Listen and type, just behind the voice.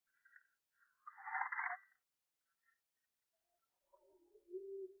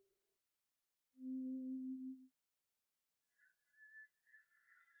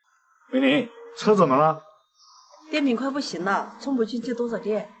美玲，车怎么了？电瓶快不行了，充不进去多少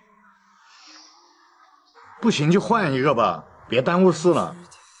电？不行就换一个吧，别耽误事了。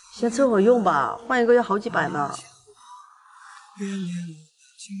先凑合用吧，换一个要好几百呢。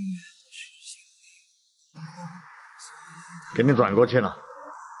给你转过去了。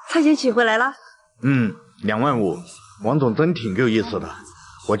菜钱取回来了25000，王总真挺够意思的。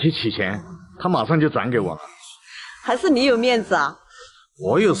我去取钱，他马上就转给我了。还是你有面子啊？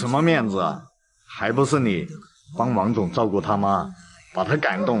我有什么面子啊？还不是你帮王总照顾他妈，把他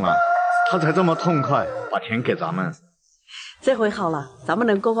感动了，他才这么痛快把钱给咱们。这回好了，咱们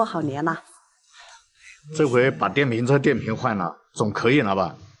能过个好年了。这回把电瓶车电瓶换了，总可以了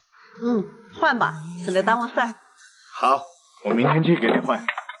吧？换吧，省得耽误事儿。好，我明天去给你换。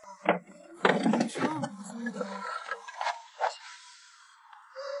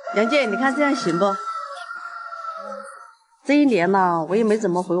杨姐，你看这样行不？这一年了，我也没怎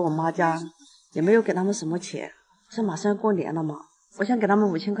么回我妈家，也没有给他们什么钱。这马上要过年了嘛，我想给他们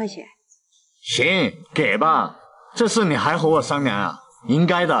5000块钱。行，给吧。这事你还和我商量啊？应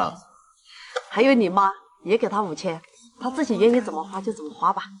该的。还有你妈，也给她5000，她自己愿意怎么花就怎么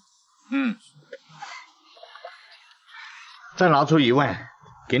花吧。再拿出1万，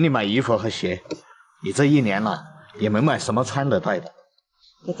给你买衣服和鞋。你这一年了，也没买什么穿的戴的。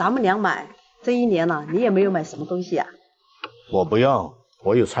给咱们俩买，这一年了，你也没有买什么东西啊。我不要，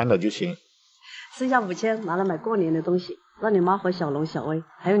我有穿的就行。剩下5000拿来买过年的东西，让你妈和小龙、小薇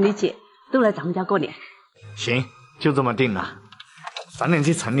还有你姐都来咱们家过年。行，就这么定了。咱俩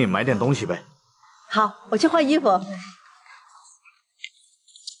去城里买点东西呗。好，我去换衣服。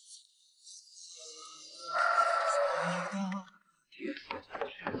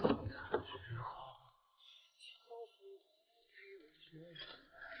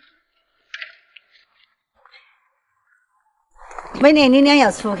美玲，你俩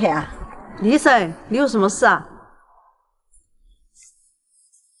要出去啊？李婶，你有什么事啊？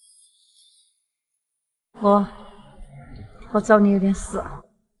我找你有点事。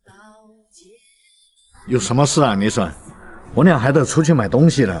有什么事啊，李婶？我俩还得出去买东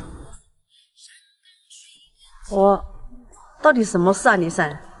西呢。到底什么事啊，李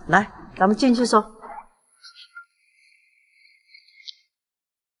婶？来，咱们进去说。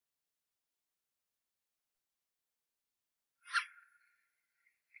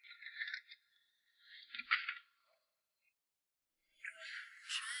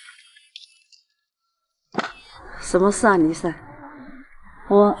什么事啊，李婶？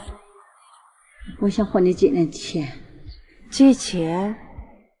我想和你借点钱。借钱？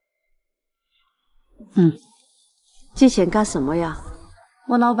借钱干什么呀？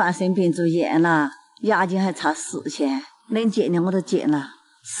我老伴生病住院了，押金还差4000，能借的我都借了，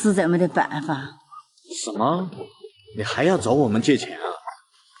实在没得办法。什么？你还要找我们借钱啊？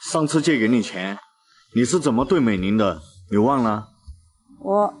上次借给你钱，你是怎么对美玲的？你忘了？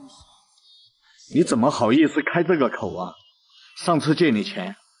你怎么好意思开这个口啊？上次借你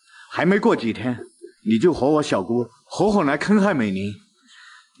钱，还没过几天，你就和我小姑合伙来坑害美玲，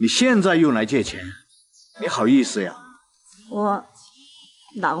你现在又来借钱，你好意思呀？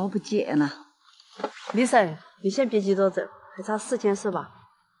那我不借了。李婶，你先别急着走，还差4000是吧？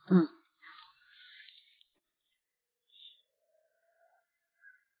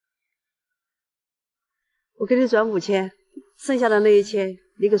我给你转5000，剩下的那1000，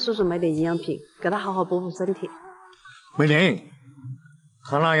你给叔叔买点营养品，给他好好补补身体。美玲，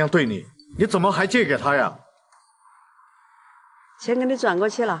他那样对你，你怎么还借给他呀？钱给你转过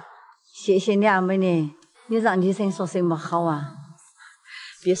去了。谢谢你啊，美玲，你让医生说什么好啊？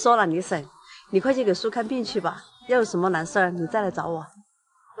别说了，李婶，你快去给叔看病去吧。要有什么难事儿，你再来找我。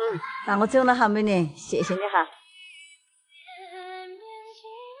那我走了哈，美玲，谢谢你哈。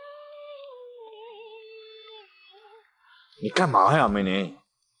你干嘛呀，美玲？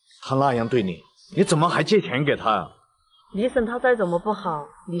他那样对你，你怎么还借钱给他呀？李婶他再怎么不好，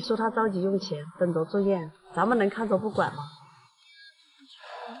你说他着急用钱，等着住院，咱们能看着不管吗？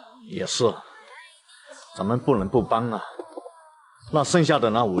也是，咱们不能不帮啊。那剩下的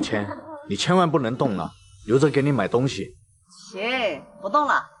那5000，你千万不能动了，留着给你买东西。行，不动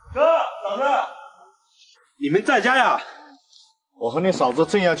了。哥，嫂子，你们在家呀？我和你嫂子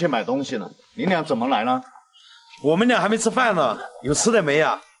正要去买东西呢，你俩怎么来了？我们俩还没吃饭呢，有吃的没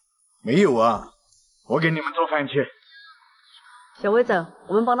呀？没有啊，我给你们做饭去。小薇走，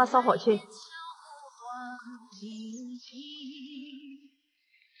我们帮他烧火去。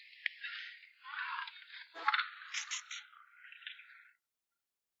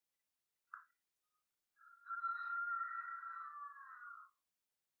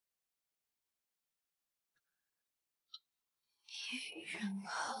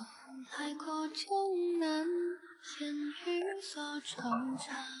海阔天南，烟雨所惆怅。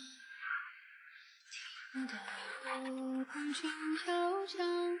听得有空君调将，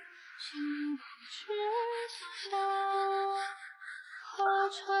心不知所向。花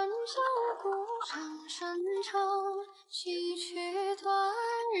船小鼓声声唱，戏曲断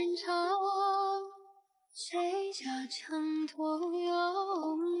人肠。谁家墙头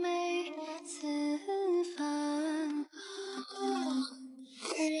有美此芬芳？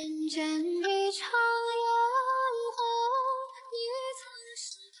人间一场烟火，你曾是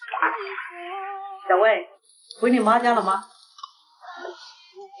太过。小魏，回你妈家了吗？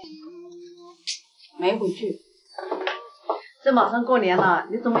没回去。这马上过年了，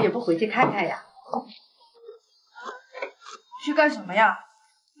你怎么也不回去看看呀？去干什么呀？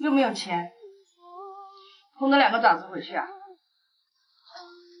又没有钱，空着2个爪子回去啊？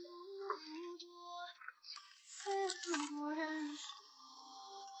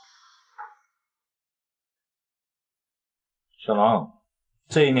小龙，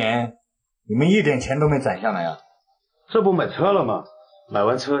这一年你们一点钱都没攒下来啊？这不买车了吗？买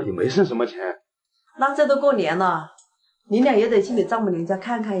完车也没剩什么钱。那这都过年了，你俩也得去你丈母娘家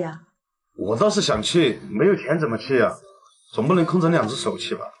看看呀。我倒是想去，没有钱怎么去啊？总不能空着2只手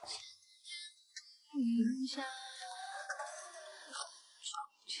去吧？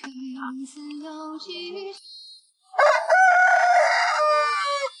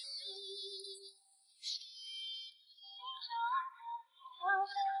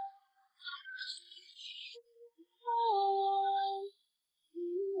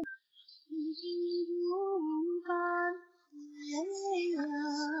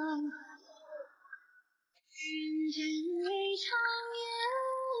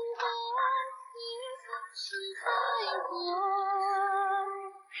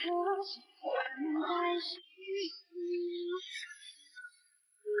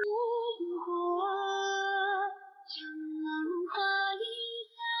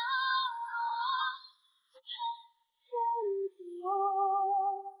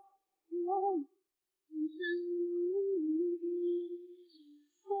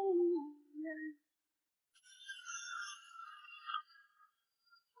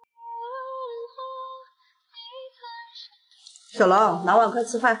小龙，拿碗快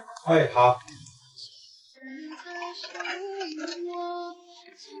吃饭。哎，好。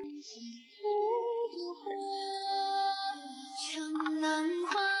江南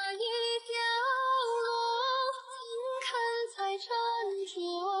花一凋落，怎堪再斟酌？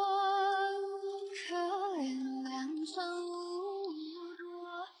可怜两相无多。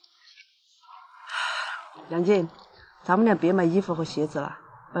杨静，咱们俩别买衣服和鞋子了，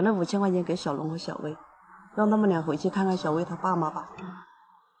把那5000块钱给小龙和小薇，让他们俩回去看看小薇她爸妈吧。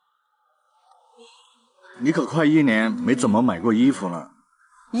你可快1年没怎么买过衣服了。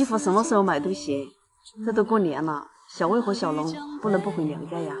衣服什么时候买都行，这都过年了，小薇和小龙不能不回娘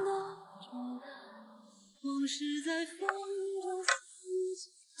家呀。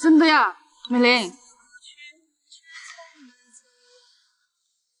真的呀，美玲。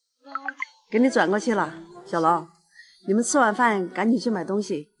给你转过去了，小龙，你们吃完饭赶紧去买东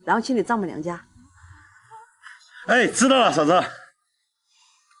西，然后去你丈母娘家。哎，知道了，嫂子。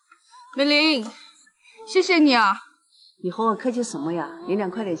美玲，谢谢你啊。你和我客气什么呀？你俩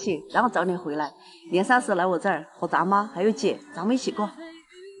快点去，然后早点回来。年30来我这儿和咱妈还有姐，咱们一起过。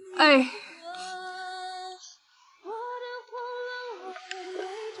哎。美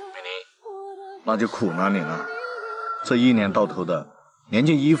玲，那就苦了你了。这1年到头的，连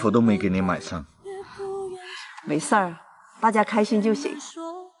件衣服都没给你买上。没事儿，大家开心就行。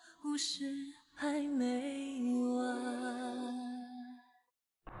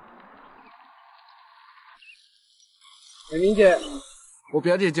美玲姐，我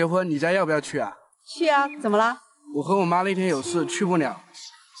表姐结婚，你家要不要去啊？去啊，怎么了？我和我妈那天有事去不了，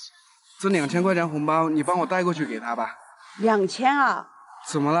这2000块钱红包你帮我带过去给她吧。2000啊？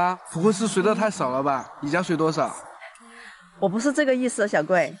怎么了？不会是随的太少了吧？你家随多少？我不是这个意思，小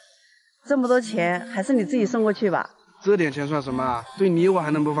贵，这么多钱还是你自己送过去吧。这点钱算什么啊？对你我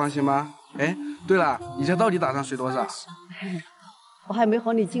还能不放心吗？哎，对了，你家到底打算随多少？我还没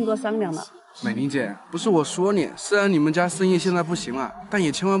和你经过商量呢。美玲姐，不是我说你，虽然你们家生意现在不行了，但也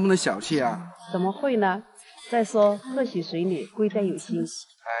千万不能小气啊。怎么会呢？再说贺喜随礼，贵在有心。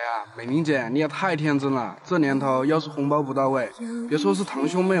哎呀，美玲姐，你也太天真了。这年头要是红包不到位，别说是堂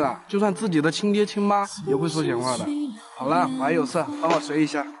兄妹了，就算自己的亲爹亲妈也会说闲话的。好了，我还有事，帮我随一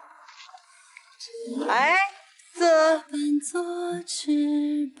下。哎，这扮作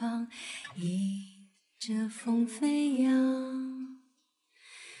翅膀，迎着风飞扬。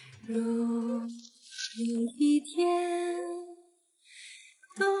如有一天，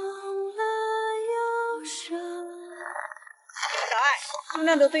小爱，数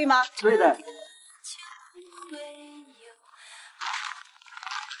量都对吗？对的。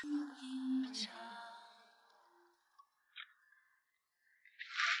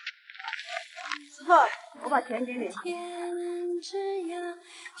师傅，我把钱给你。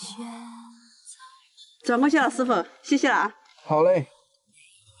转过去了，师傅，谢谢了啊。好嘞。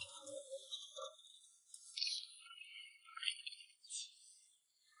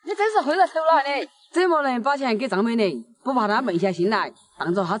你真是会了手了你，怎么能把钱给张美玲，不怕她昧下心来，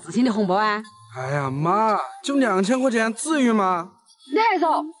当做她自己的红包啊？哎呀妈，就2000块钱，至于吗？你还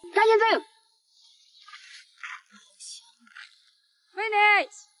说，赶紧走！美玲，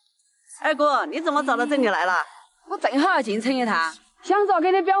二哥，你怎么找到这里来了？我正好要进城一趟，想着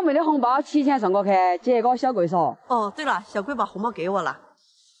给你表妹的红包提前送过去，结果小贵说，哦，对了，小贵把红包给我了。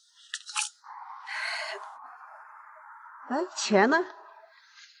哎，钱呢？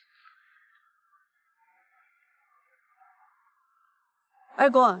二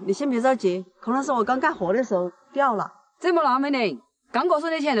哥，你先别着急，可能是我刚干活的时候掉了。怎么了，美玲？刚过手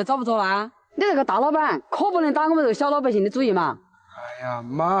的钱就找不着啦？你这个大老板可不能打我们这个小老百姓的主意嘛！哎呀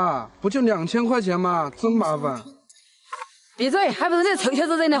妈，不就2000块钱嘛，真麻烦。闭嘴，还不是你臭小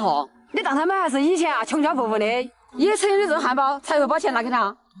子惹的祸！你当他们还是以前穷家富户的，也吃你这种汉堡才会把钱拿给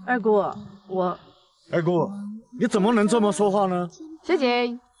他。二哥，我……二姑，你怎么能这么说话呢？小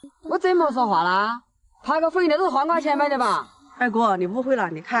静，我怎么说话啦？爬个粉那都是花我钱买的吧？二哥，你误会了，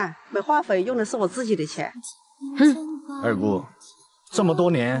你看买化肥用的是我自己的钱。哼，二姑，这么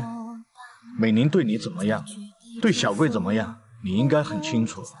多年，美玲对你怎么样，对小贵怎么样，你应该很清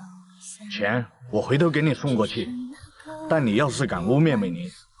楚。钱我回头给你送过去，但你要是敢污蔑美玲，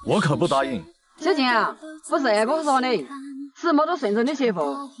我可不答应。小静啊，不是我说你，是没都顺着你媳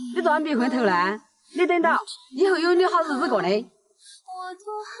妇，你专逼婚投篮，你等到以后有你好日子过的。我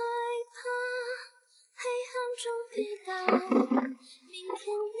多害怕黑暗中跌倒，明天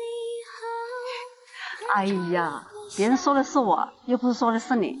你好。哎呀，别人说的是我，又不是说的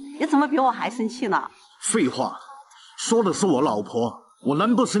是你，你怎么比我还生气呢？废话，说的是我老婆，我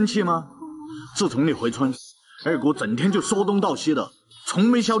能不生气吗？自从你回村，二姑整天就说东道西的，从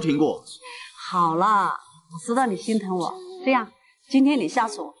没消停过。好了，我知道你心疼我。这样，今天你下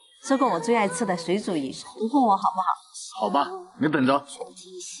厨吃过我最爱吃的水煮鱼，糊弄我好不好？好吧，你等着。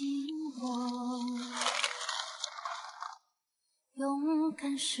勇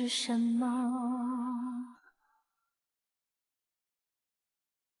敢是什么？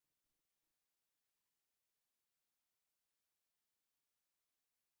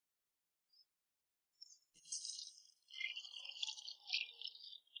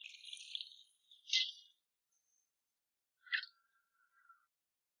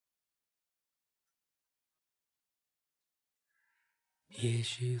也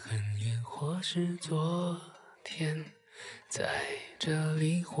许很远，或是昨天，在这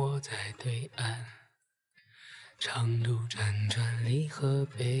里或在对岸，长路辗转，离合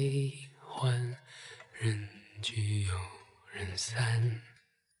悲欢，人聚又人散，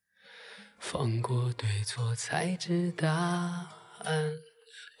放过对错，才知答案，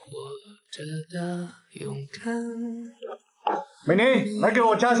活着的勇敢。美玲，来给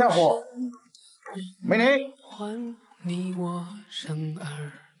我加下火。美玲。你我生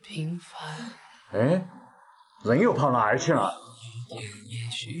而平凡。哎，人又跑哪儿去了？也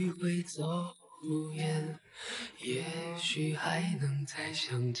许会走不远，也许还能再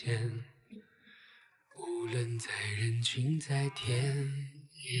相见。无论在人群，在天边，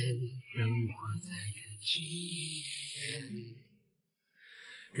让我再看几眼。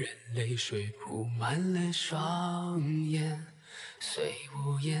任泪水铺满了双眼，虽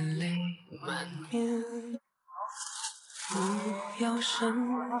无眼泪满面。不要神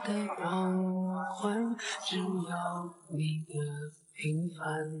的光环，只要你的平凡。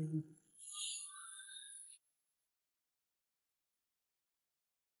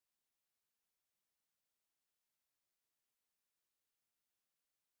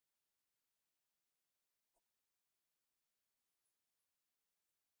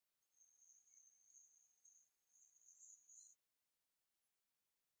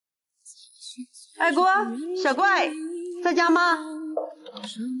二姑，小贵在家吗？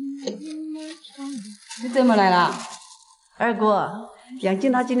你怎么来了？二姑，杨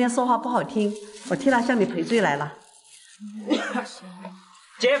静她今天说话不好听，我替她向你赔罪来了。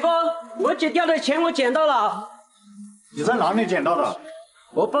姐夫，我姐掉的钱我捡到了。你在哪里捡到的？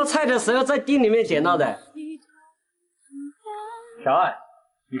我包菜的时候在地里面捡到的。小爱，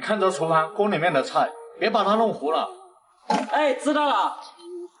你看着厨房锅里面的菜，别把它弄糊了。哎，知道了。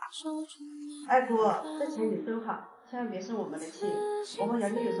二姑，这钱你收好，千万别生我们的气。我和杨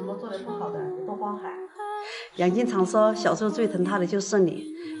静有什么做的不好的，你多包涵。杨静常说，小时候最疼她的就是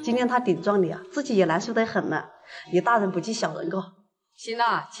你。今天她顶撞你啊，自己也难受得很了。你大人不计小人过。行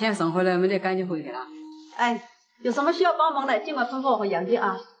了，钱送回来没得，赶紧回去了。哎，有什么需要帮忙的，尽管吩咐我和杨静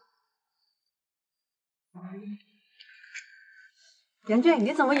啊。杨静，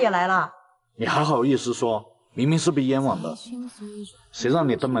你怎么也来了？你还好意思说？明明是被冤枉的，谁让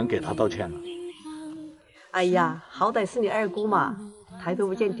你登门给他道歉了？哎呀，好歹是你二姑嘛，抬头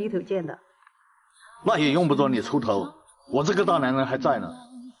不见低头见的。那也用不着你出头，我这个大男人还在呢。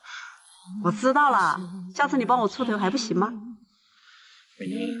我知道了，下次你帮我出头还不行吗？美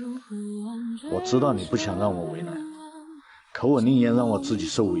妮，我知道你不想让我为难，可我宁愿让我自己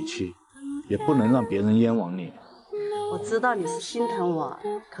受委屈，也不能让别人冤枉你。我知道你是心疼我，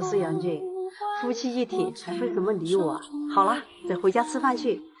可是杨静，夫妻一体还分什么你我啊？好了，得回家吃饭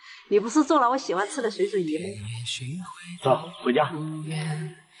去。你不是做了我喜欢吃的水煮鱼吗？走，回家。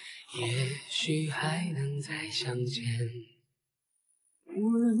也许还能再相见。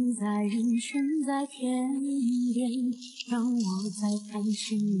无论在人群在天边，让我再看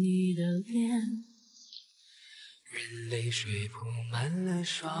清你的脸。任泪水铺满了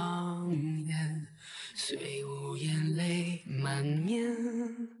双眼，虽无眼泪满面。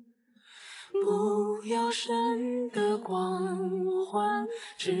不要神的光环，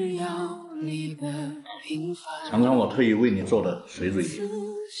只要你的平凡。尝尝我特意为你做的水煮鱼，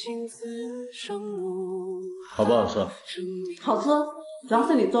好不好吃？好吃，主要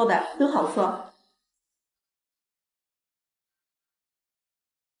是你做的都好吃。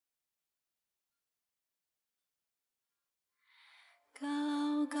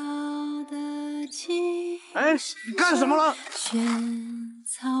高高的起，哎，你干什么了？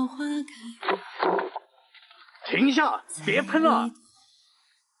草花开。停下，别喷了！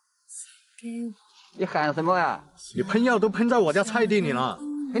你喊什么呀？你喷药都喷在我家菜地里了。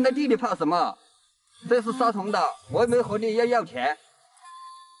喷在地里怕什么？这是杀虫的，我又没和你要钱。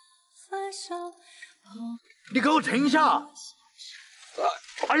你给我停下！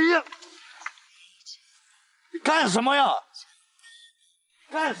哎呀，你干什么呀？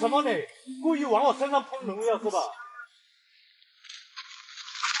干什么你？故意往我身上喷农药是吧？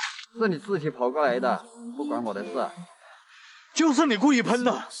是你自己跑过来的，不关我的事。就是你故意喷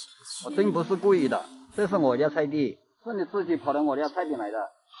的。我真不是故意的，这是我家菜地，是你自己跑到我家菜地来的。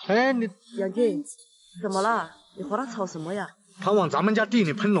哎，你杨静，怎么了？你和他吵什么呀？他往咱们家地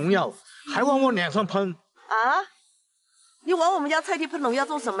里喷农药，还往我脸上喷。啊？你往我们家菜地喷农药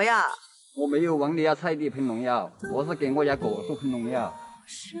做什么呀？我没有往你家菜地喷农药，我是给我家果树喷农药。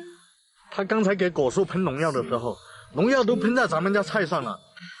他刚才给果树喷农药的时候，农药都喷在咱们家菜上了。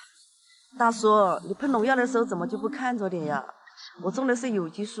大叔，你喷农药的时候怎么就不看着点呀？我种的是有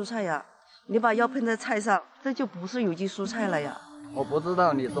机蔬菜呀，你把药喷在菜上，这就不是有机蔬菜了呀。我不知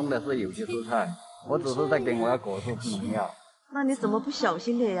道你种的是有机蔬菜，我只是在给我家果树喷农药。那你怎么不小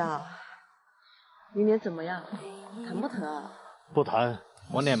心点呀？你脸怎么样？疼不疼啊？不疼，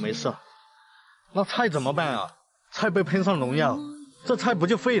我脸没事。那菜怎么办啊？菜被喷上农药，这菜不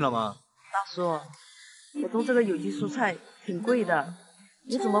就废了吗？大叔，我种这个有机蔬菜挺贵的，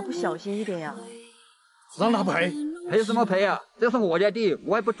你怎么不小心一点呀？让他赔。赔什么赔啊？这是我家地，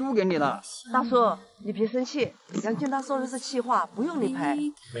我还不租给你呢。大叔，你别生气，杨静他说的是气话，不用你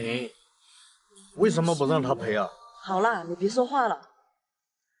赔。美玲，为什么不让他赔啊？好了，你别说话了。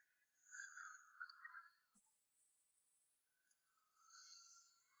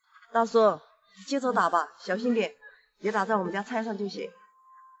大叔，接着打吧，小心点，别打在我们家菜上就行。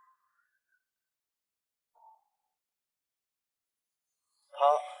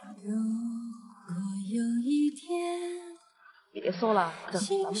如果有一天，别说了，走，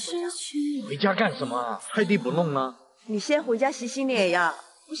咱们回家。回家干什么啊？菜地不弄了？你先回家洗洗脸呀，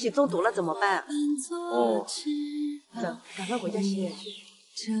不洗中毒了怎么办？哦，走，赶快回家洗脸去。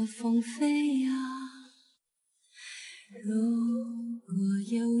这风飞扬，如果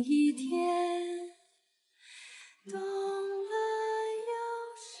有一天懂了忧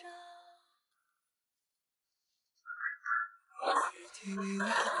伤。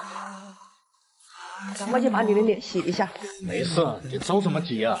赶快去把你的脸洗一下。没事，你着什么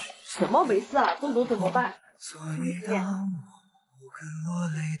急啊？什么没事啊？中毒怎么办？落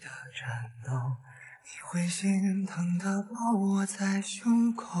泪的颤抖，你会心疼的抱我在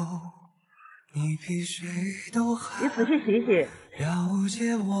胸口，你比谁都还你仔细洗洗。了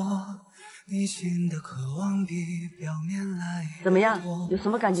解我内心的渴望比表面来。怎么样？有什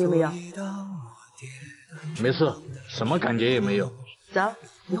么感觉没有？没事，什么感觉也没有。走，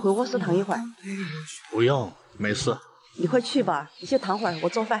你回卧室躺一会儿。不用，没事。你快去吧，你去躺会儿，我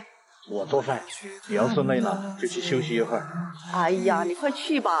做饭。我做饭，你要是累了就去休息一会儿。哎呀，你快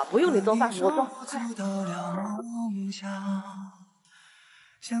去吧，不用你做饭，我做。快。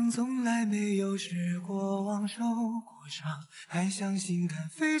像从来没有失过望，受过伤，还相信看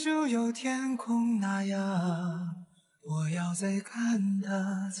非洲有天空那样。我要在看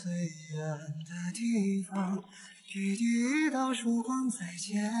得最远的地方，给第一道曙光在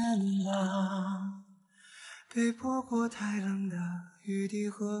前方。被泼过太冷的雨滴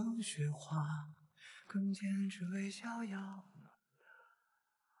和雪花，更坚持微笑要。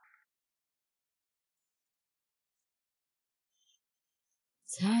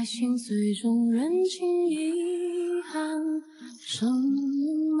在心碎中认清遗憾，生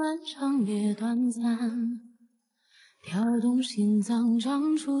命漫长也短暂，跳动心脏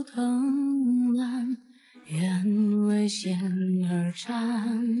长出藤蔓，愿为险而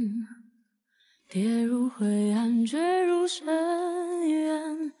战，跌入灰暗坠入深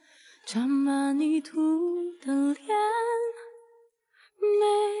渊，沾满泥土的脸，没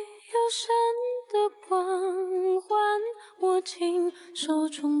有神的光环，握紧手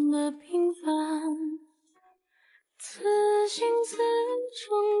中的平凡，此心此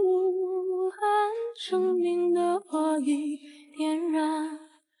生无憾，生命的火已点燃。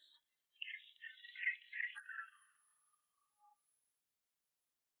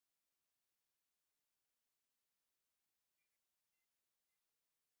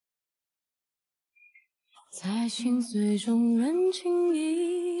在心碎中认清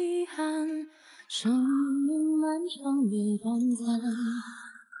遗憾，生命漫长也短暂，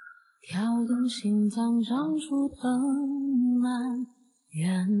跳动心脏长出藤蔓，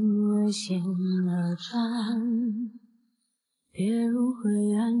愿为险而战，跌入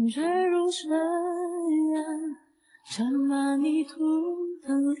灰暗坠入深渊，沾满泥土的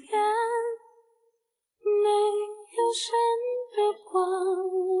脸，没有神的光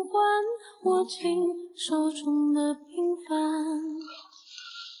环，握紧手中的平凡。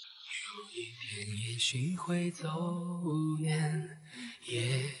有一天也许会走远，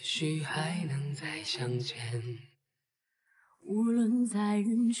也许还能再相见。无论在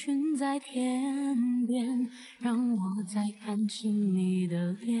人群在天边，让我再看清你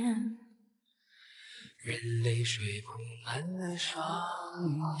的脸。任泪水铺满了双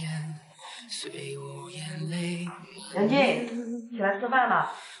眼，虽无眼泪。杨静，起来吃饭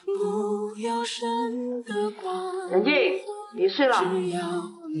了。不要神的光。杨静，你睡了。只要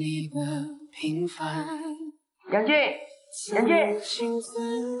你的平凡。杨静，杨静。心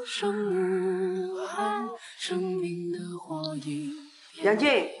此生无憾，生命的火已。杨静，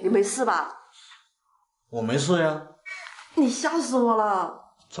你没事吧？我没事呀。你吓死我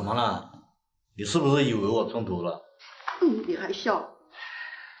了。怎么了？你是不是以为我中毒了？你还笑。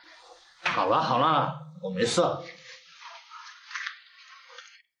好了好了，我没事。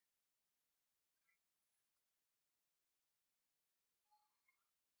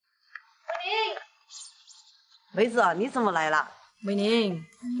梅子，你怎么来了？美玲，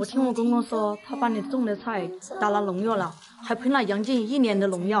我听我公公说，他把你种的菜打了农药了，还喷了杨静1年的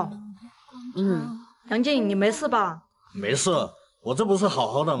农药。杨静，你没事吧？没事，我这不是好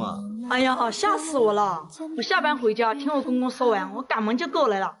好的吗？哎呀，吓死我了！我下班回家，听我公公说完，我赶忙就过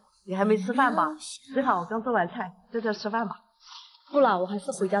来了。你还没吃饭吧？正好我刚做完菜，在这吃饭吧。不了，我还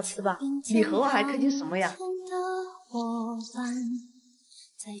是回家吃吧。你和我还客气什么呀？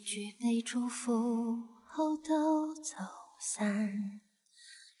在举杯祝福后都走散。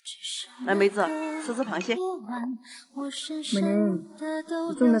来，梅子，吃螃蟹。美玲，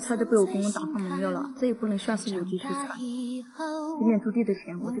我种的菜都被我公公打上农药了，这也不能算是有机蔬菜。今年种地的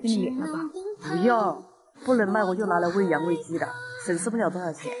钱我就给你免了吧。不要，不能卖，我就拿来喂羊喂鸡的，损失不了多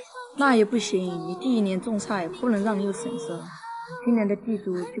少钱。那也不行，你第1年种菜不能让你有损失。今年的地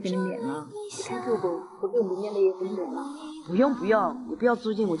租就给你免了，不给明年的也给你免了。不用，你不要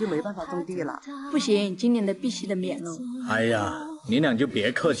租金，我就没办法种地了。不行，今年的必须得免了。哎呀，你俩就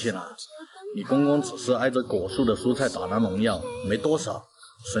别客气了。你公公只是挨着果树的蔬菜打了农药，没多少，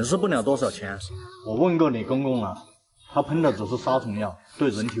损失不了多少钱。我问过你公公了，他喷的只是杀虫药，对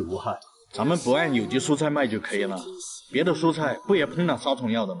人体无害。咱们不按有机蔬菜卖就可以了，别的蔬菜不也喷了杀虫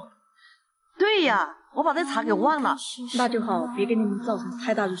药的吗？对呀，我把这茬给忘了。那就好，别给你们造成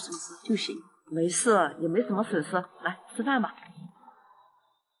太大的损失就行。没事，也没什么损失。来吃饭吧。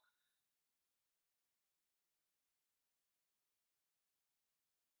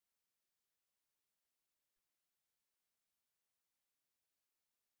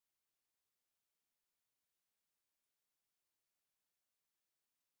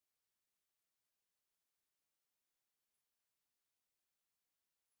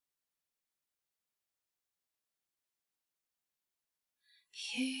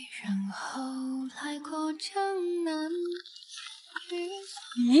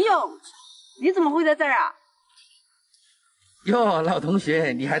李勇，你怎么会在这儿啊？哟，老同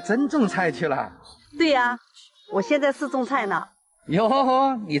学，你还真种菜去了？对呀，我现在是种菜呢。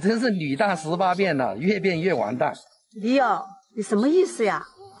哟，你真是女大18变了，越变越完蛋。李勇，你什么意思呀？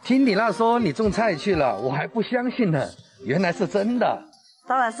听你那说你种菜去了，我还不相信呢，原来是真的。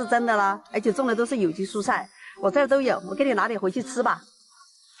当然是真的啦，而且种的都是有机蔬菜，我这儿都有，我给你拿点回去吃吧。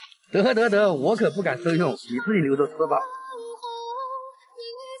得，我可不敢收用，你自己留着吃吧。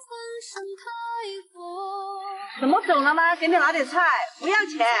怎么走了呢？给你拿点菜，不要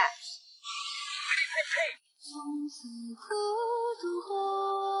钱。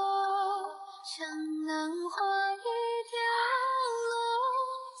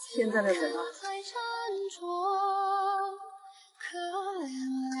现在的人啊，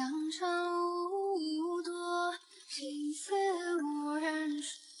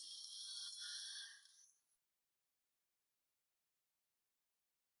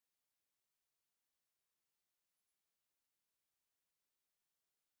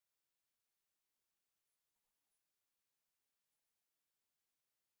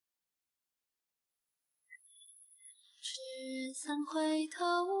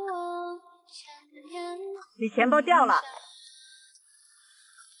你钱包掉了。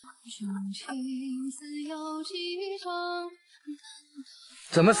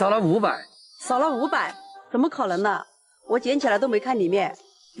怎么少了500？少了500？怎么可能呢？我捡起来都没看里面。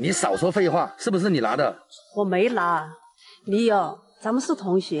你少说废话，是不是你拿的？我没拿。李勇，咱们是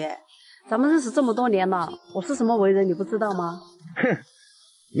同学，咱们认识这么多年了，我是什么为人你不知道吗？哼，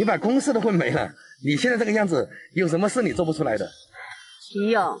你把公司都混没了，你现在这个样子，有什么事你做不出来的？李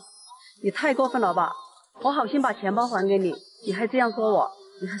勇，你太过分了吧！我好心把钱包还给你，你还这样说我，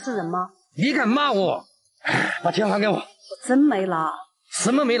你还是人吗？你敢骂我？把钱还给我！我真没拿。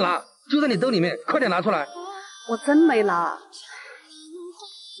什么没拿？就在你兜里面，快点拿出来！我真没拿。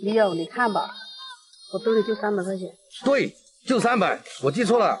李勇，你看吧，我兜里就300块钱。对，就300，我记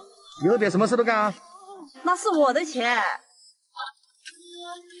错了，以后别什么事都干啊。那是我的钱。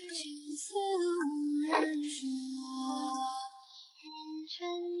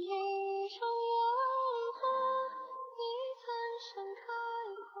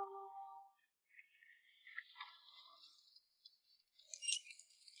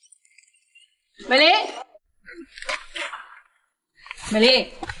美玲，美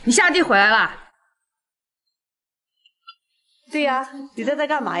玲，你下地回来了？对呀，你在这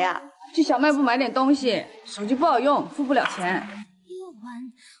干嘛呀？去小卖部买点东西，手机不好用，付不了钱。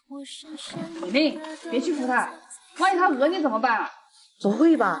美玲，别去扶他，万一他讹你怎么办啊？不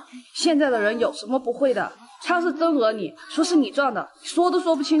会吧？现在的人有什么不会的？他要是真讹你，说是你撞的，说都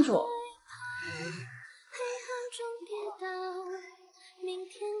说不清楚。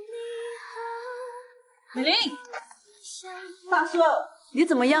美玲，大叔，你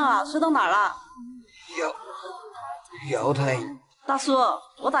怎么样啊？摔到哪儿了？腰疼。大叔，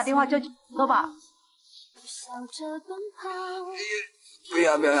我打电话叫救护车吧。不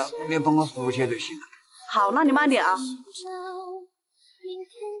要，你帮我扶起就行了。好，那你慢点啊。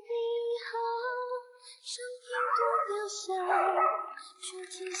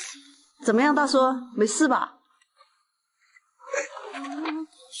怎么样，大叔？没事吧？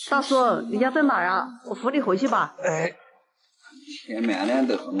大叔，你家在哪儿啊？我扶你回去吧。前面呢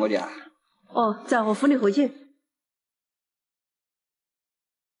都是我家。哦，这样我扶你回去。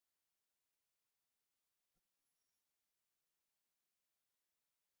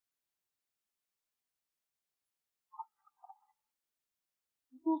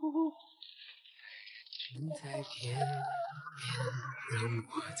心在天边，让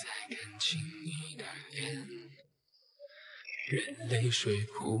我再看清你的脸。任泪水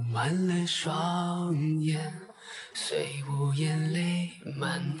铺满了双眼，虽无眼泪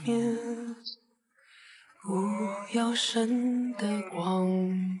满面。不要神的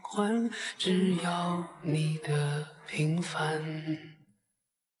光环，只要你的平凡。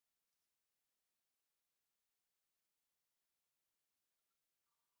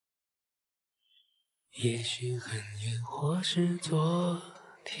也许很远，或是昨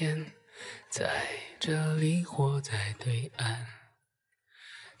天，在这里或在对岸，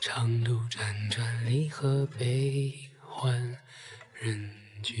长路辗转，离合悲欢，人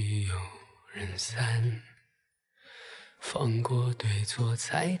聚又人散，放过对错，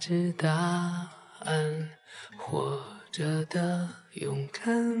才知答案，活着的勇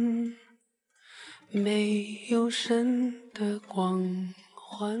敢，没有神的光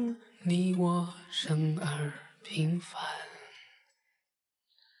环，你我生而平凡。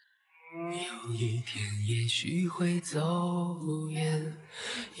有一天也许会走远，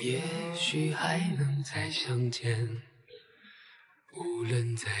也许还能再相见。无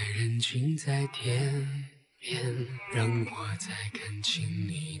论在人群在天边，让我再看清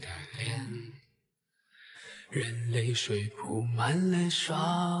你的脸。任泪水铺满了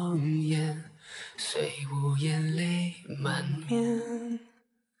双眼，随我眼泪满面。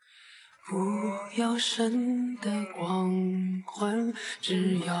不要神的光环，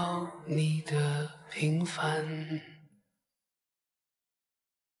只要你的平凡。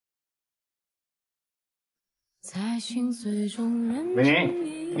在心碎中美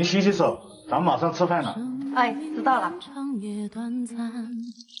玲，你洗洗手，咱们马上吃饭了。哎，知道了。长夜短暂，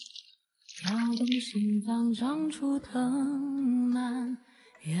跳动心脏长出藤蔓，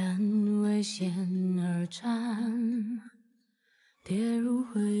愿为险而战。跌入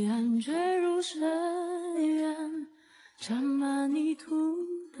灰暗，坠入深渊，沾满泥土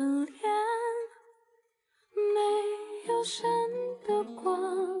的脸，没有神的光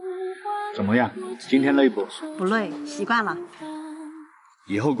环。怎么样？今天累不？不累，习惯了。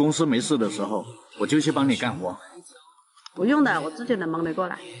以后公司没事的时候，我就去帮你干活。不用的，我自己能忙得过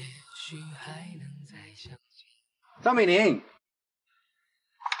来。张美玲，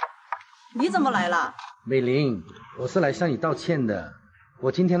你怎么来了？美玲，我是来向你道歉的。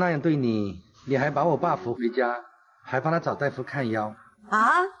我今天那样对你，你还把我爸扶回家，还帮他找大夫看腰。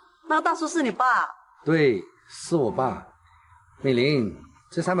啊？那大叔是你爸？对，是我爸。美玲，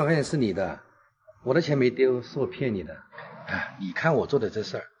这300块钱是你的，我的钱没丢，是我骗你的。你看我做的这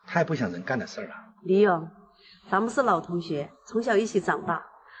事儿，太不想人干的事儿了。李勇，咱们是老同学，从小一起长大。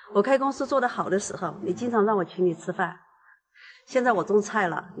我开公司做得好的时候，你经常让我请你吃饭。现在我种菜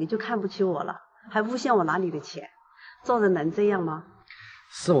了，你就看不起我了，还诬陷我拿你的钱，做人能这样吗？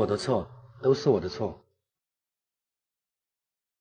是我的错，都是我的错。